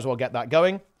 Might as well get that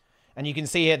going. And you can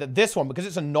see here that this one, because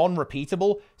it's a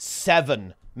non-repeatable,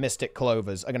 7 Mystic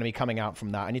Clovers are going to be coming out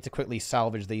from that. I need to quickly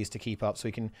salvage these to keep up so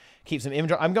we can keep some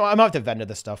inventory. I'm going to have to vendor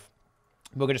this stuff.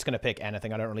 We're just going to pick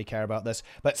anything. I don't really care about this.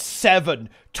 But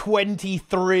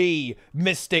 23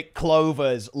 Mystic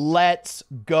Clovers. Let's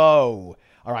go.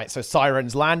 All right, so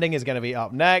Siren's Landing is going to be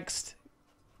up next.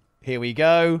 Here we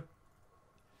go.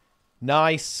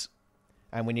 Nice.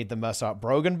 And we need the Mercer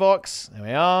Brogan box. There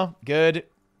we are. Good.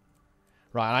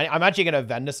 Right, I'm actually going to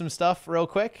vendor some stuff real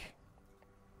quick.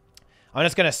 I'm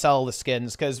just going to sell the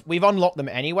skins because we've unlocked them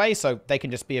anyway, so they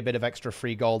can just be a bit of extra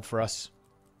free gold for us.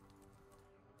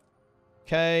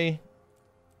 Okay.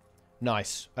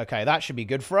 Nice. Okay, that should be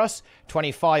good for us.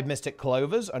 25 Mystic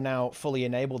Clovers are now fully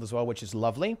enabled as well, which is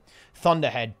lovely.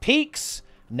 Thunderhead Peaks.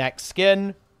 Next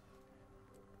skin.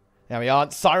 There we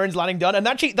are. Siren's Landing done. And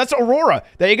that's Aurora.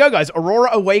 There you go, guys.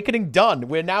 Aurora Awakening done.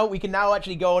 We can now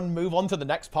actually go and move on to the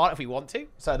next part if we want to.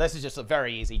 So this is just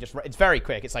very easy. It's very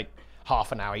quick. It's like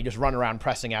half an hour. You just run around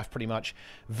pressing F pretty much.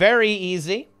 Very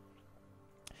easy.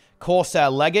 Corsair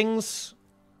Leggings.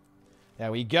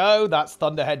 There we go. That's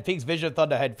Thunderhead Peaks. Vision of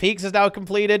Thunderhead Peaks is now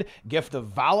completed. Gift of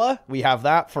Valor. We have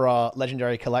that for our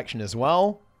legendary collection as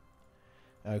well.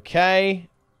 Okay.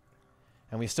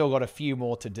 And we've still got a few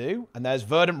more to do. And there's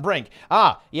Verdant Brink.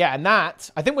 Ah, yeah, and that...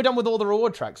 I think we're done with all the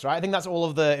reward tracks, right? I think that's all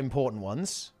of the important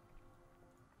ones.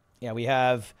 Yeah, we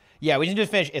have... Yeah, we need to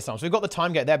finish Islam. So we've got the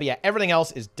time gate there, but yeah, everything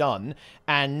else is done.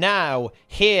 And now,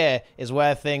 here is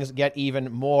where things get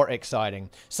even more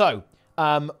exciting. So...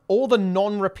 all the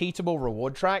non-repeatable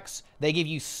reward tracks, they give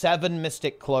you 7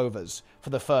 Mystic Clovers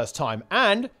for the first time.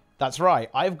 And, that's right,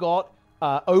 I've got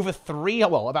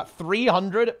about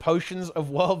 300 potions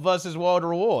of World versus World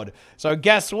reward. So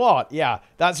guess what? Yeah,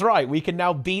 that's right. We can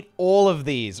now beat all of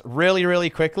these really,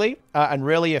 really quickly and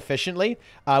really efficiently,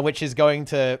 which is going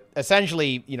to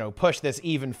essentially, you know, push this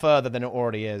even further than it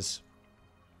already is.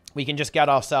 We can just get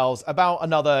ourselves about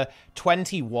another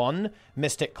 21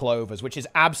 Mystic Clovers, which is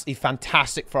absolutely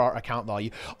fantastic for our account value.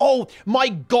 Oh, my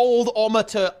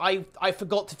gold-ometer. I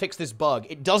forgot to fix this bug.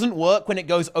 It doesn't work when it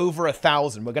goes over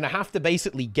 1,000. We're going to have to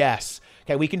basically guess.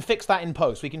 Okay, we can fix that in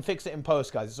post. We can fix it in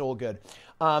post, guys. It's all good.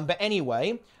 But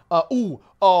anyway. No,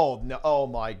 oh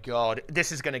my God.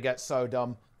 This is going to get so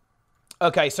dumb.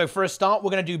 Okay, so for a start,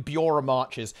 we're going to do Biora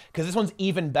Marches, because this one's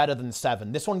even better than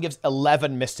 7. This one gives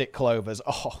 11 Mystic Clovers.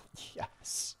 Oh,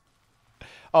 yes.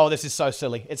 Oh, this is so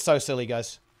silly. It's so silly,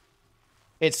 guys.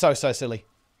 It's so silly.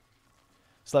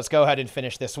 So let's go ahead and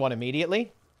finish this one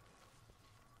immediately.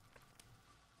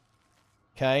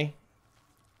 Okay.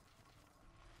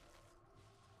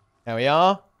 There we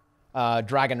are.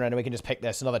 Dragon Render, we can just pick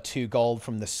this. Another 2 gold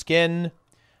from the skin.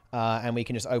 And we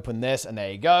can just open this, and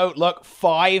there you go. Look,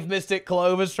 5 Mystic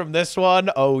Clovers from this one.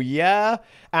 Oh, yeah.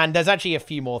 And there's actually a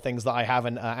few more things that I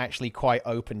haven't actually quite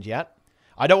opened yet.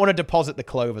 I don't want to deposit the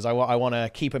Clovers. I want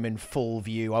to keep them in full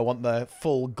view. I want the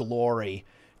full glory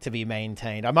to be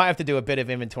maintained. I might have to do a bit of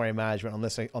inventory management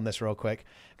on this real quick.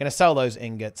 I'm going to sell those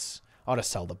ingots. I'll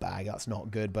just sell the bag. That's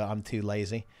not good, but I'm too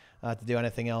lazy to do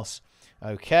anything else.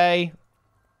 Okay.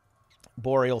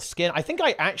 Boreal Skin. I think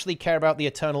I actually care about the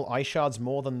Eternal Ice Shards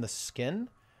more than the skin.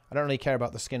 I don't really care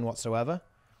about the skin whatsoever.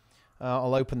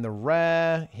 I'll open the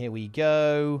rare. Here we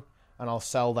go. And I'll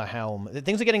sell the helm.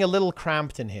 Things are getting a little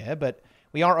cramped in here, but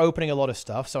we are opening a lot of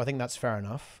stuff, so I think that's fair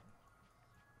enough.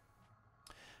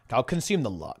 I'll consume the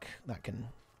luck. That can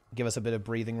give us a bit of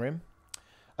breathing room.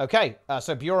 Okay,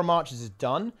 so Biora Marches is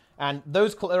done. And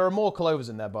those there are more Clovers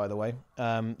in there, by the way.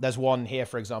 There's 1 here,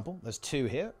 for example. There's 2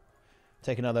 here.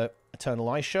 Take another Eternal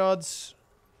Ice Shards.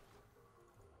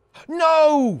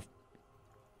 No!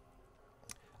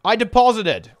 I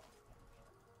deposited.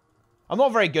 I'm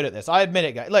not very good at this. I admit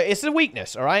it, guys. Look, it's a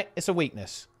weakness, all right? It's a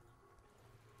weakness.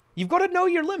 You've got to know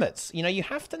your limits. You know, you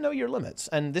have to know your limits.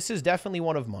 And this is definitely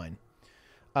one of mine.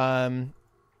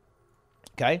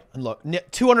 Okay, and look.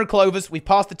 200 Clovers. We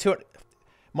passed the 200.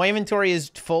 My inventory is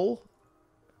full.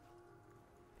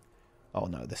 Oh,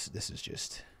 no. This is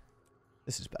just...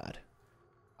 This is bad.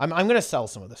 I'm going to sell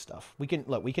some of this stuff. We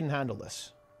can handle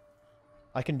this.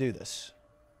 I can do this.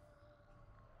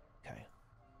 Okay.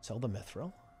 Sell the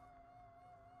mithril.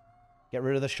 Get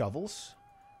rid of the shovels.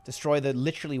 Destroy the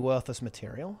literally worthless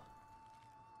material.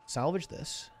 Salvage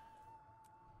this.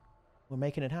 We're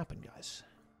making it happen, guys.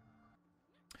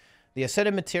 The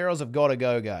ascended materials have got to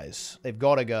go, guys. They've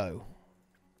got to go.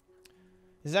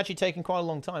 This is actually taking quite a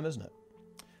long time, isn't it?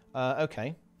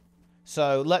 Okay.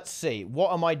 So let's see.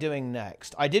 What am I doing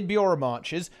next? I did Biora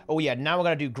Marches. Oh yeah, now we're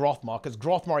going to do Grothmar, because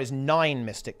Grothmar is 9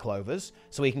 Mystic Clovers.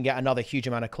 So we can get another huge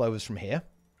amount of Clovers from here.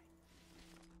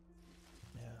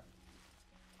 Yeah.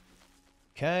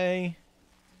 Okay.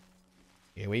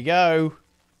 Here we go.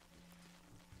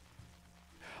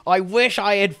 I wish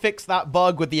I had fixed that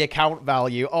bug with the account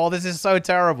value. Oh, this is so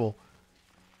terrible.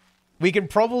 We can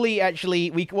probably actually...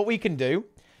 what we can do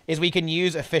is we can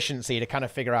use efficiency to kind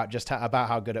of figure out just about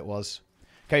how good it was.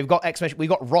 Okay, we've got exclamation... We've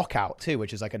got rock out, too,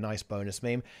 which is like a nice bonus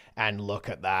meme. And look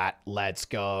at that. Let's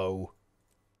go.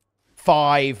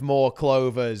 5 more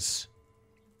Clovers.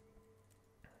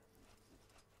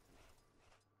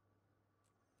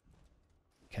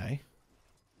 Okay.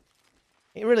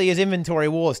 It really is inventory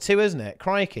wars too, isn't it?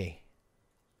 Crikey.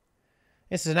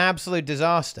 This is an absolute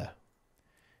disaster.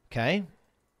 Okay.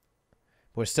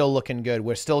 We're still looking good.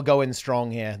 We're still going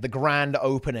strong here. The grand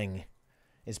opening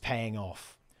is paying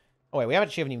off. Oh, wait. We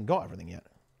haven't even got everything yet.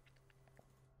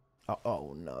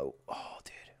 Oh no. Oh,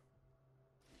 dude.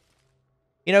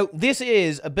 You know, this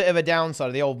is a bit of a downside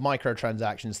of the old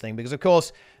microtransactions thing because, of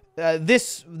course,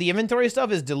 the inventory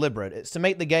stuff is deliberate. It's to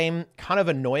make the game kind of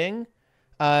annoying.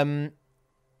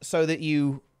 So that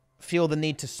you feel the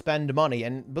need to spend money.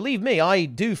 And believe me, I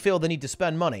do feel the need to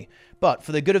spend money. But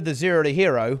for the good of the zero to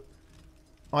hero,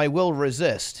 I will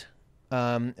resist.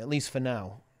 At least for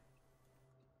now.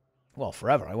 Well,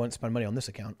 forever. I won't spend money on this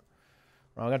account.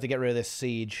 Right, I'm going to have to get rid of this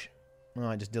siege. All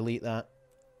right, just delete that.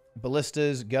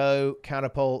 Ballistas, go.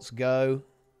 Catapults, go.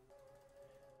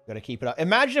 Got to keep it up.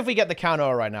 Imagine if we get the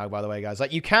counter right now, by the way, guys.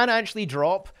 Like, you can actually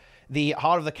drop the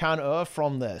Heart of the Counter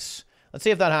from this. Let's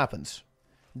see if that happens.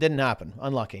 Didn't happen.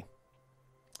 Unlucky.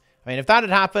 I mean, if that had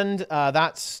happened,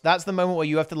 that's the moment where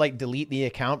you have to, like, delete the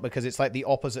account because it's, like, the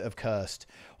opposite of cursed.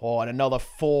 Oh, and another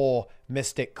 4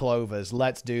 Mystic Clovers.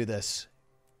 Let's do this.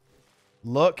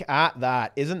 Look at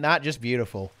that. Isn't that just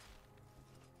beautiful?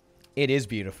 It is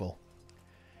beautiful.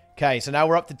 Okay, so now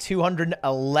we're up to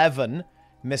 211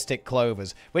 Mystic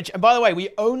Clovers. Which, and by the way, we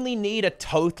only need a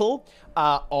total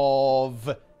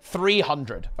of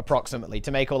 300 approximately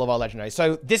to make all of our legendaries.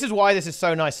 So this is why this is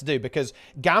so nice to do, because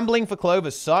gambling for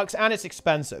Clovers sucks and it's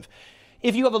expensive.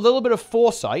 If you have a little bit of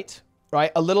foresight,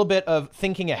 right, a little bit of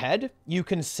thinking ahead, you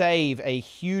can save a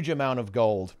huge amount of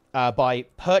gold by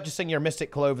purchasing your Mystic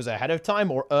Clovers ahead of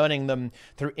time or earning them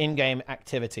through in-game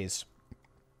activities.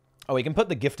 Oh, we can put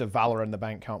the Gift of Valor in the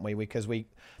bank, can't we? Because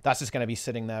that's just going to be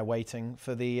sitting there waiting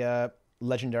for the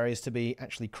legendaries to be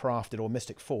actually crafted or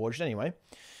Mystic Forged anyway.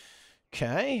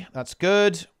 Okay, that's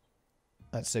good.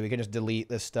 Let's see, we can just delete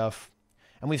this stuff.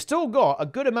 And we've still got a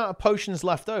good amount of potions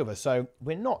left over, so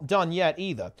we're not done yet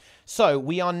either. So,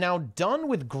 we are now done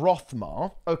with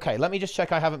Grothmar. Okay, let me just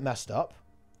check I haven't messed up.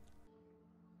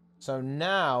 So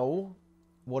now,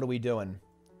 what are we doing?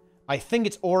 I think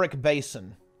it's Auric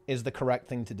Basin is the correct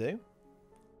thing to do.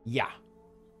 Yeah.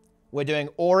 We're doing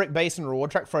Auric Basin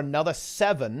reward track for another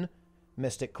 7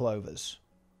 Mystic Clovers.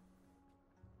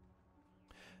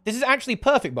 This is actually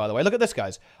perfect, by the way. Look at this,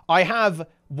 guys. I have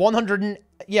 100 and...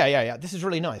 Yeah. This is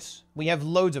really nice. We have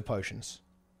loads of potions.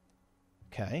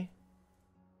 Okay.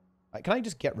 Right, can I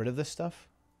just get rid of this stuff?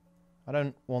 I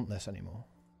don't want this anymore.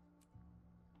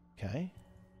 Okay.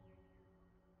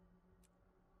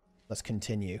 Let's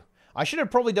continue. I should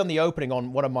have probably done the opening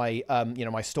on one of my,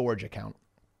 my storage account.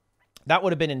 That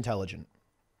would have been intelligent.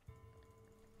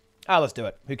 Let's do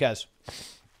it. Who cares?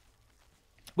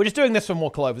 We're just doing this for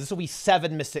more Clovers. This will be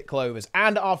 7 Mystic Clovers.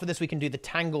 And after this, we can do the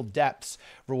Tangled Depths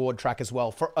reward track as well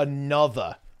for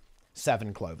another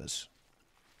 7 Clovers.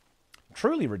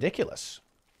 Truly ridiculous.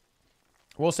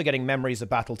 We're also getting Memories of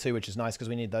Battle too, which is nice because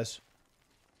we need those.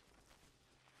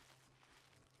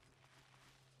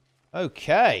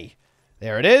 Okay.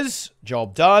 There it is.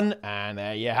 Job done. And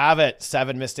there you have it.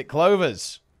 7 Mystic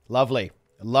Clovers. Lovely.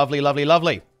 Lovely, lovely,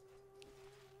 lovely.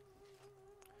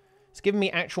 It's giving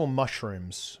me actual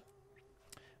mushrooms.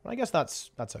 But I guess that's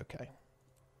okay.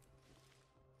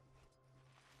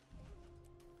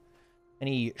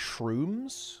 Any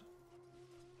shrooms?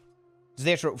 Is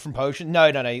the extra from potion?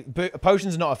 No.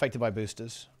 Potions are not affected by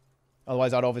boosters.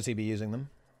 Otherwise, I'd obviously be using them.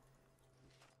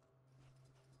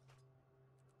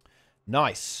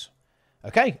 Nice.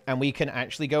 Okay, and we can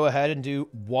actually go ahead and do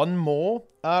one more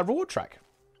reward track.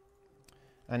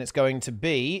 And it's going to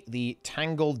be the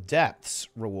Tangled Depths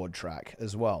reward track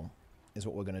as well, is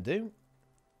what we're going to do.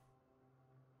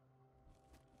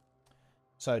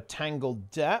 So Tangled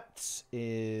Depths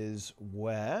is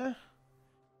where?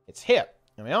 It's here.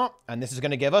 There we are. And this is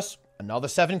going to give us another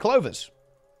 7 Clovers.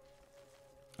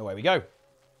 Away we go.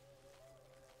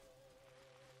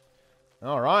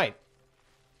 All right.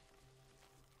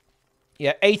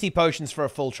 Yeah, 80 potions for a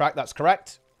full track. That's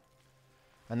correct.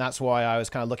 And that's why I was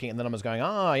kind of looking at the numbers going,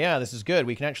 ah, yeah, this is good.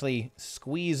 We can actually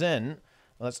squeeze in.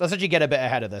 Let's actually get a bit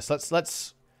ahead of this.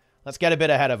 Let's get a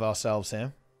bit ahead of ourselves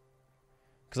here.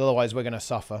 Because otherwise we're going to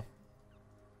suffer.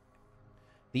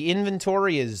 The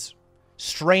inventory is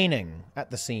straining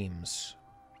at the seams.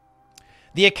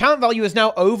 The account value is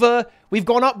now over. We've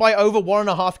gone up by over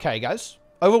 1.5k, guys.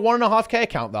 Over 1.5k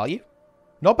account value.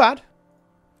 Not bad.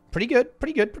 Pretty good.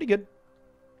 Pretty good. Pretty good.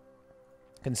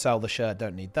 Can sell the shirt.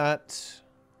 Don't need that.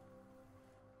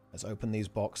 Let's open these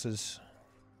boxes.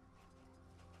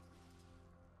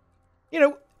 You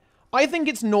know, I think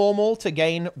it's normal to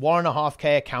gain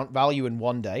 1.5k account value in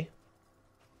one day.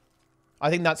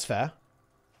 I think that's fair.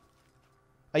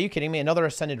 Are you kidding me? Another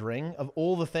Ascended Ring of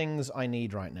all the things I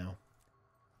need right now.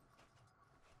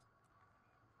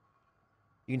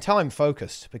 You can tell I'm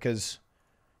focused because,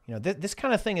 you know, this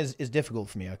kind of thing is difficult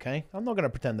for me, okay? I'm not going to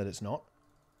pretend that it's not.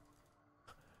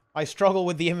 I struggle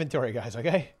with the inventory, guys,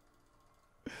 okay?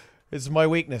 It's my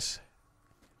weakness.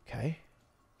 Okay.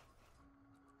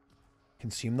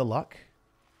 Consume the luck.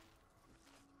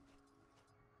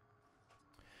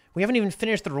 We haven't even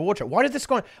finished the reward track. Why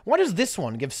does this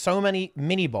one give so many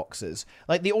mini boxes?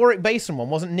 Like the Auric Basin one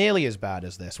wasn't nearly as bad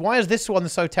as this. Why is this one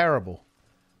so terrible?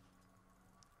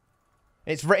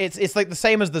 It's like the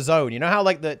same as the zone. You know how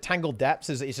like the Tangled Depths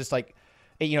is? It's just like,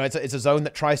 you know, it's a zone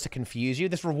that tries to confuse you.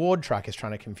 This reward track is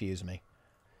trying to confuse me.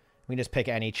 We just pick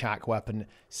any Chak weapon.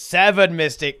 7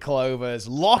 Mystic Clovers.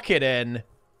 Lock it in.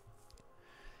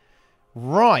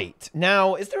 Right.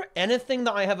 Now, is there anything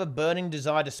that I have a burning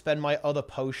desire to spend my other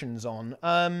potions on?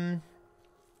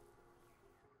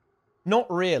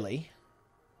 Not really.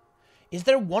 Is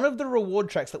there one of the reward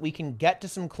tracks that we can get to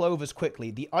some clovers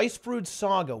quickly? The Icebrewed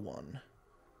Saga one.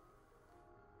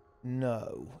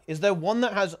 No. Is there one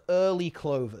that has early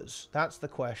clovers? That's the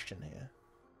question here.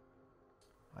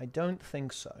 I don't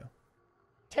think so.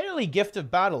 Technically, Gift of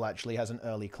Battle actually has an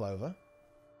early clover.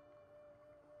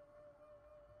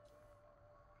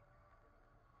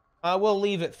 We'll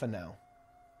leave it for now.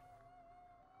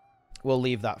 We'll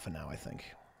leave that for now, I think.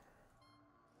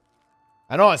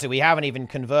 And honestly, we haven't even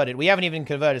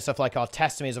converted stuff like our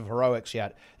Testimonies of Heroics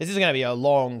yet. This is going to be a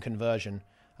long conversion.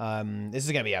 This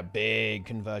is going to be a big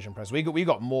conversion process. We've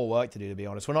got more work to do, to be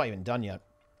honest. We're not even done yet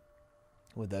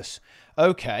with this.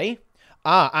 Okay.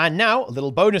 And now, a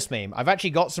little bonus meme. I've actually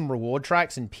got some reward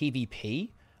tracks in PvP.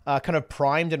 Kind of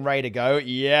primed and ready to go.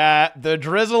 Yeah, the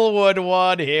Drizzlewood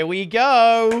one. Here we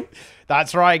go.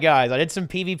 That's right, guys. I did some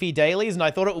PvP dailies, and I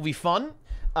thought it would be fun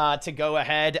to go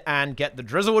ahead and get the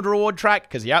Drizzlewood reward track.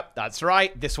 Because, yep, that's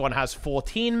right. This one has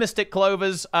 14 Mystic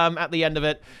Clovers at the end of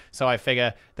it. So I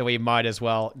figure that we might as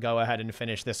well go ahead and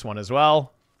finish this one as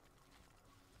well.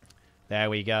 There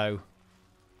we go.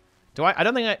 Do I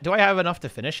have enough to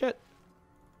finish it?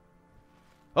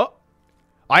 Oh,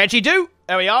 I actually do.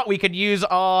 There we are. We could use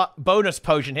our bonus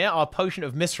potion here, our potion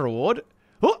of misreward.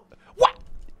 Oh, what?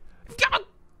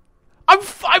 I'm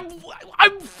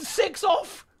 6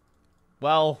 off.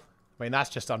 Well, I mean, that's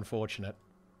just unfortunate.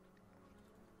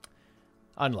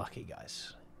 Unlucky,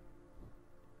 guys.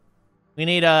 We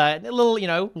need a little, you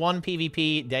know, 1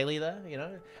 PvP daily there, you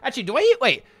know. Actually, do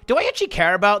I actually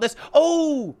care about this?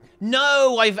 Oh,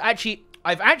 no, I've actually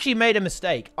made a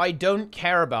mistake. I don't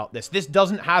care about this. This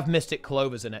doesn't have Mystic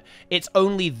Clovers in it. It's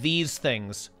only these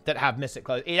things that have Mystic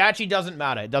Clovers. It actually doesn't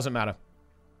matter. It doesn't matter.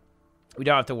 We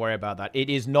don't have to worry about that. It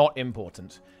is not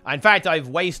important. In fact, I've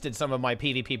wasted some of my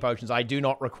PvP potions. I do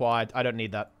not require... I don't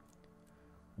need that.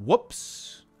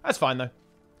 Whoops. That's fine, though.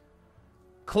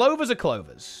 Clovers are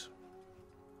clovers.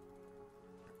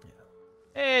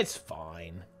 Yeah. It's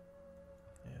fine.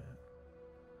 Yeah.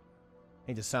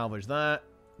 Need to salvage that.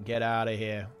 Get out of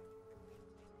here.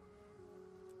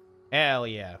 Hell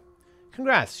yeah.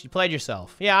 Congrats, you played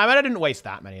yourself. Yeah, I mean, I didn't waste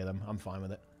that many of them. I'm fine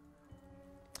with it.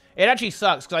 It actually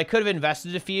sucks, because I could have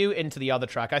invested a few into the other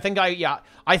track. I think I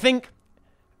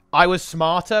was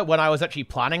smarter when I was actually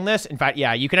planning this. In fact,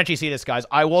 yeah, you can actually see this, guys.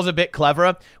 I was a bit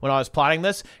cleverer when I was planning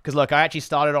this, because look, I actually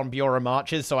started on Bureau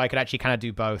Marches, so I could actually kind of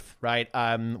do both, right?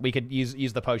 We could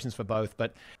use the potions for both,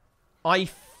 but I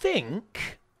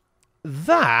think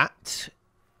that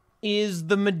is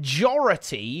the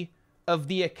majority of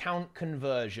the account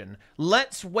conversion.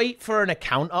 Let's wait for an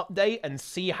account update and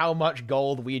see how much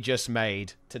gold we just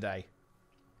made today.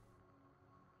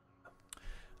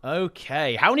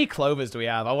 Okay, how many clovers do we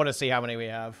have? I want to see how many we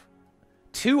have.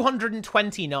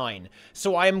 229.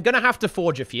 So I am going to have to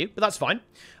forge a few, but that's fine.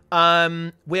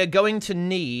 We're going to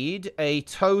need a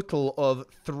total of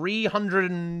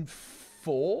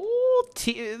 304...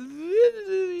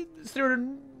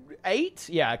 308?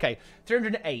 Yeah, okay.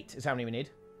 308 is how many we need.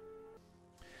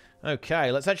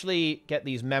 Okay, let's actually get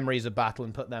these memories of battle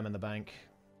and put them in the bank.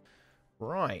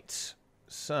 Right.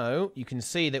 So, you can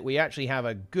see that we actually have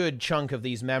a good chunk of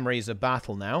these memories of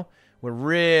battle now. We're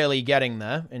really getting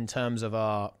there in terms of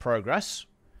our progress.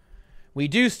 We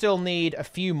do still need a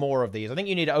few more of these. I think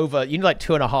you need like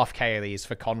 2.5k of these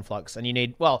for Conflux. And you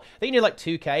need, well, I think you need like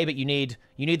 2k, but you need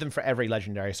them for every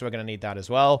legendary. So we're going to need that as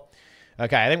well.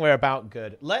 Okay, I think we're about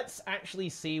good. Let's actually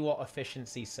see what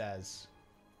efficiency says.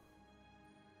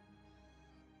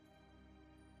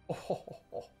 Oh.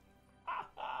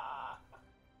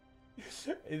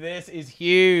 This is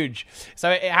huge. So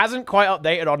it hasn't quite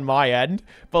updated on my end,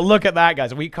 but look at that,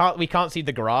 guys. We can't see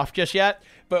the graph just yet,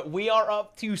 but we are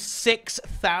up to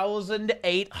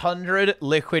 6,800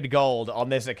 liquid gold on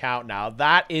this account now.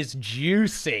 That is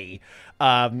juicy.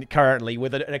 Currently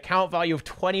with an account value of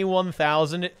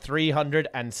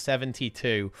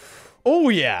 21,372. Oh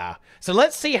yeah. So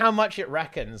let's see how much it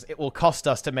reckons it will cost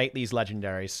us to make these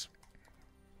legendaries.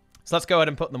 So let's go ahead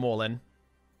and put them all in.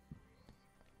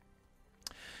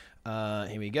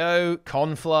 Here we go.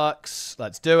 Conflux.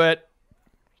 Let's do it.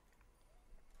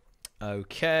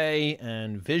 Okay.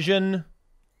 And Vision.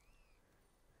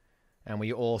 And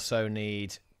we also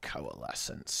need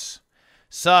Coalescence.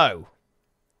 So,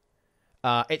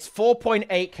 it's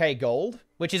 4.8k gold,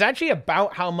 which is actually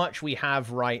about how much we have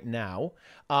right now.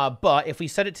 But if we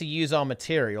set it to use our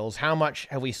materials, how much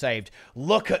have we saved?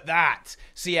 Look at that.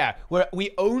 So yeah,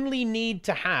 we only need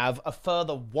to have a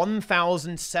further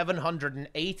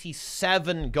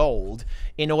 1,787 gold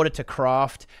in order to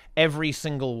craft every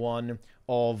single one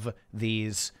of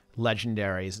these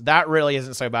legendaries. That really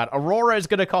isn't so bad. Aurora is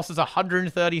going to cost us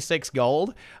 136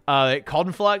 gold.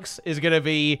 Conflux is going to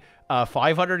be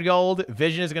 500 gold.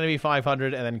 Vision is going to be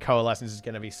 500, and then Coalescence is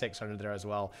going to be 600 there as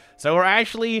well. So we're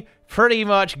actually pretty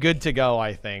much good to go,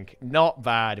 I think. Not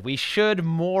bad. We should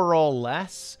more or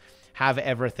less have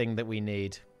everything that we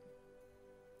need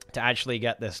to actually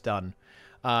get this done.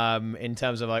 In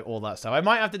terms of like all that stuff, I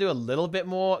might have to do a little bit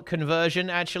more conversion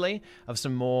actually of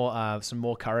some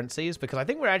more currencies, because I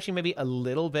think we're actually maybe a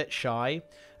little bit shy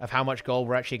of how much gold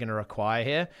we're actually going to require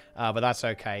here. But that's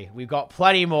okay. We've got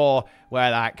plenty more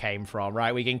where that came from,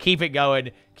 right? We can keep it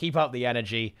going, keep up the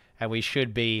energy, and we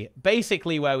should be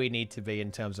basically where we need to be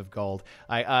in terms of gold.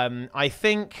 I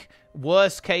think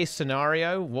worst case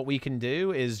scenario, what we can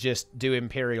do is just do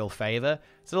Imperial Favor.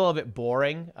 It's a little bit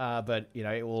boring, but you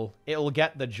know, it will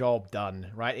get the job done,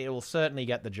 right? It will certainly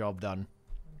get the job done.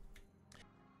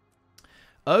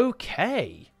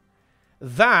 Okay.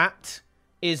 That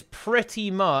is pretty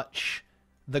much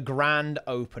the grand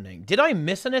opening. Did I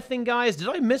miss anything, guys? Did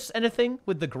I miss anything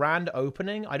with the grand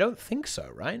opening? I don't think so,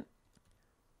 right?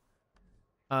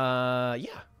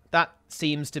 Yeah. That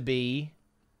seems to be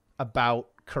about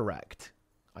correct,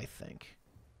 I think.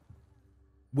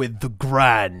 With the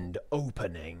grand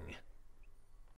opening.